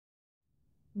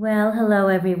Well, hello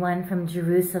everyone from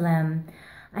Jerusalem.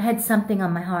 I had something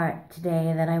on my heart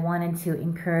today that I wanted to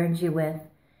encourage you with.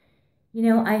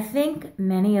 I think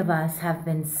many of us have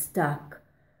been stuck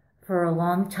for a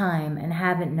long time and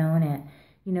haven't known it.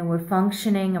 We're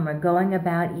functioning and we're going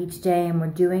about each day and we're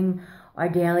doing our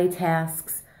daily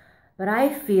tasks. But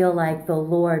I feel like the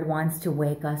Lord wants to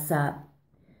wake us up.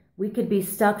 We could be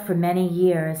stuck for many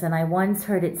years, and I once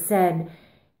heard it said,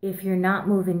 if you're not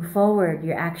moving forward,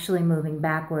 you're actually moving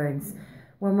backwards.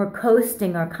 When we're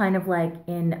coasting or kind of like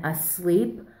in a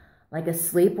sleep, like a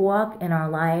sleepwalk in our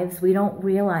lives, we don't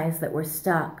realize that we're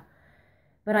stuck.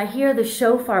 But I hear the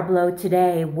shofar blow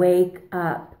today, wake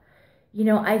up.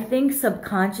 I think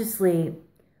subconsciously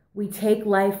we take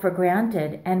life for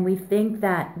granted and we think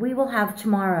that we will have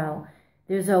tomorrow.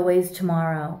 There's always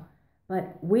tomorrow.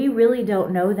 But we really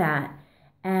don't know that.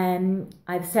 And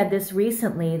I've said this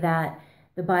recently that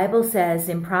the Bible says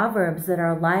in Proverbs that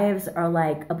our lives are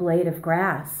like a blade of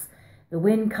grass. The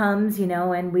wind comes,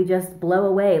 and we just blow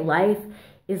away. Life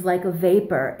is like a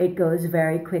vapor. It goes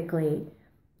very quickly.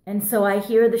 And so I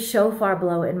hear the shofar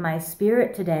blow in my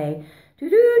spirit today. The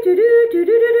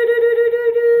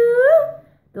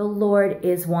Lord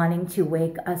is wanting to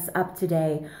wake us up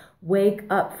today. Wake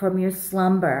up from your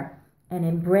slumber and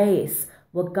embrace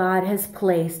what God has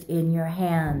placed in your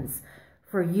hands.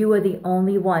 For you are the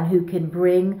only one who can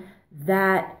bring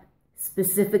that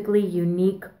specifically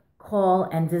unique call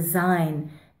and design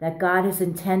that God has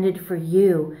intended for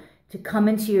you to come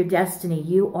into your destiny.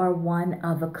 You are one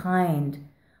of a kind.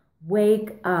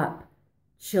 Wake up,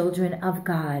 children of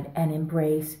God, and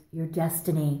embrace your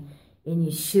destiny. In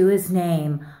Yeshua's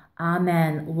name,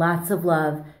 amen. Lots of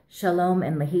love. Shalom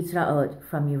and lehitraot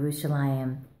from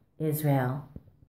Yerushalayim, Israel.